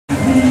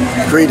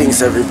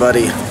Greetings,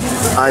 everybody.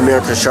 I'm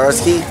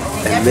Kosharsky,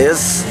 and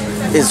this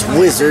is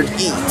Wizard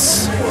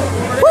Eats.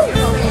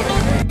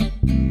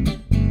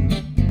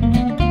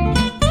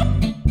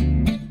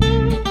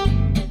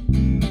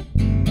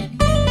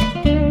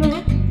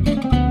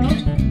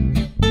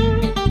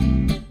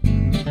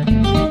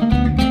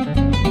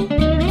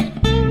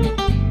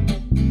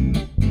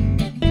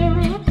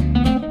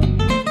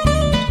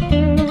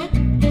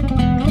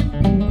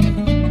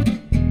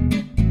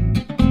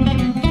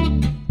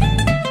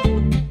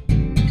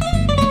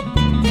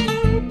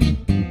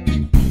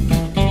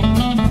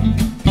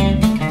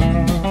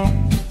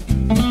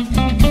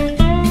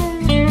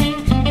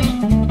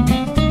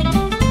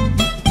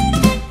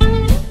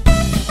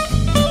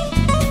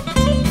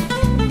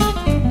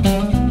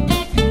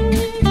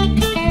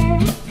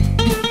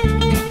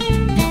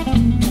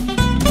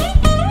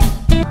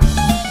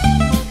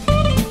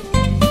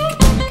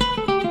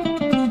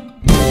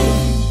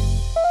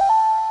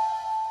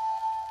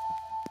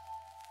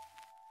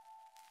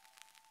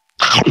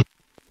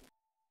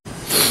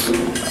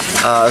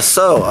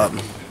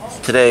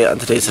 Today on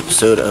today's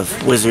episode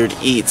of Wizard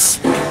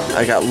Eats,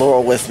 I got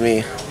Laurel with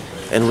me,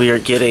 and we are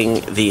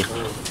getting the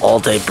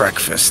all-day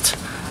breakfast.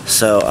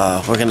 So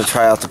we're gonna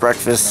try out the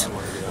breakfast.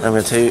 I'm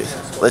gonna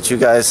let you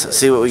guys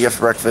see what we get for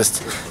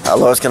breakfast.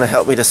 Laurel's gonna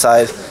help me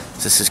decide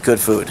if this is good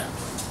food.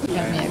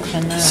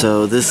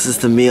 So this is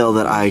the meal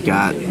that I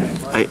got.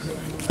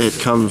 It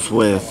comes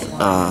with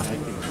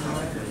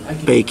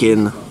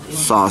bacon,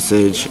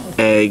 sausage,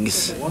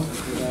 eggs.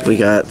 We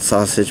got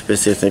sausage,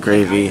 biscuits, and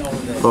gravy.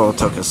 Laurel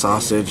took a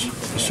sausage.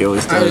 She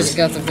always does. I just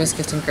got the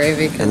biscuits and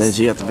gravy. And then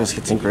she got the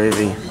biscuits and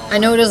gravy. I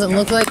know it doesn't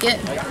look like it,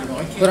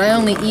 but I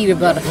only eat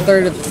about a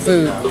third of the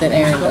food that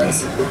Aaron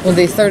does. Well,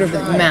 the third of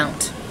the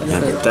amount of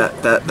food.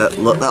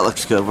 That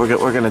looks good.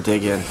 We're gonna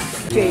dig in.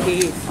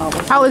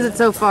 How is it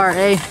so far,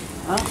 eh?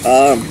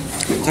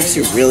 It's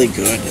actually really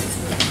good.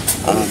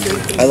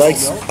 I like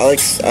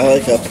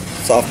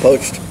soft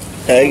poached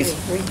eggs,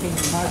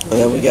 and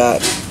then we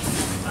got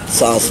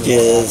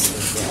sausages,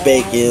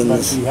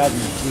 bacons,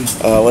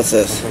 what's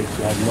this?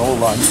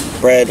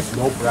 Bread.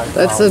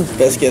 That's a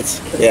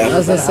biscuits. Yeah. I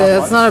was gonna say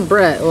that's not a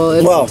bread. Well,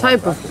 it's a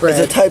type of bread.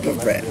 It's a type of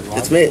bread.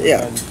 It's made.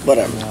 Yeah.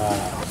 Whatever.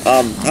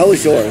 How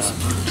was yours?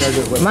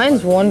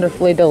 Mine's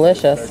wonderfully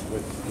delicious.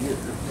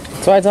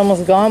 That's why it's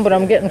almost gone, but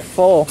I'm getting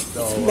full.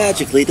 It's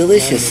magically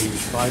delicious.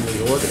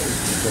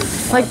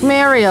 Like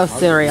Mario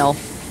cereal.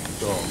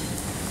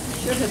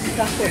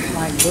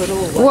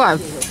 What?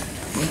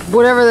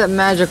 Whatever that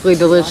magically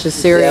delicious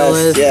cereal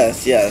is.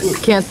 Yes.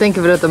 Can't think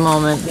of it at the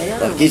moment.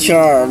 Lucky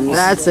Charms.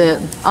 That's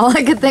it. All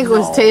I could think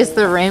was taste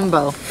the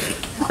rainbow.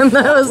 And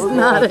that was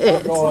not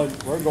it.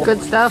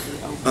 Good stuff.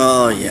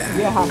 Oh, yeah.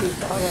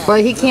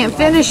 But he can't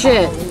finish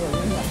it.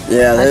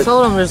 Yeah. I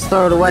told him to just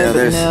throw it away, yeah,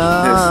 but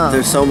no.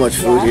 There's so much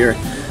food here.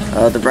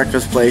 The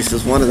breakfast place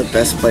is one of the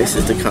best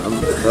places to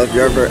come. So if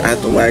you're ever at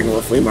the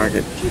Wagonville Flea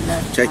Market,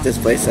 check this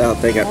place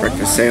out. They got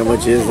breakfast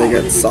sandwiches. They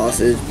got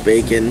sausage,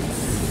 bacon.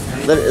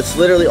 It's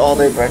literally all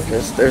day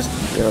breakfast. There's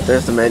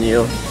the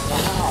menu.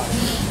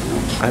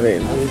 I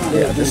mean,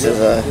 yeah, this is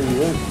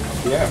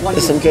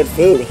some good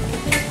food.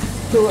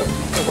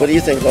 What do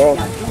you think, Laurel?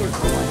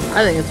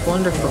 I think it's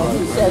wonderful.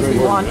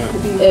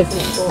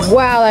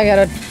 Wow, I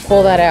gotta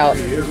pull that out.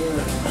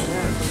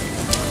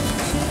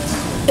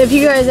 If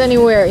you guys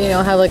anywhere,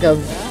 have like the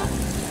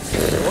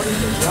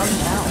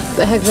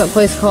heck's that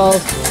place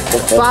called?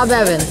 Bob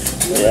Evans.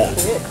 Yeah.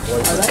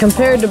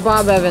 Compared to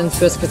Bob Evans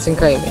biscuits and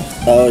gravy.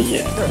 Oh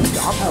yeah.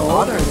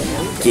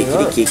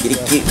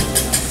 Kickity.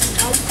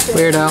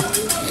 Weirdo.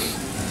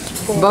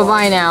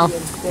 Bye-bye now.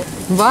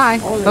 Bye.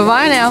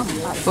 Bye-bye now.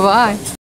 Bye-bye.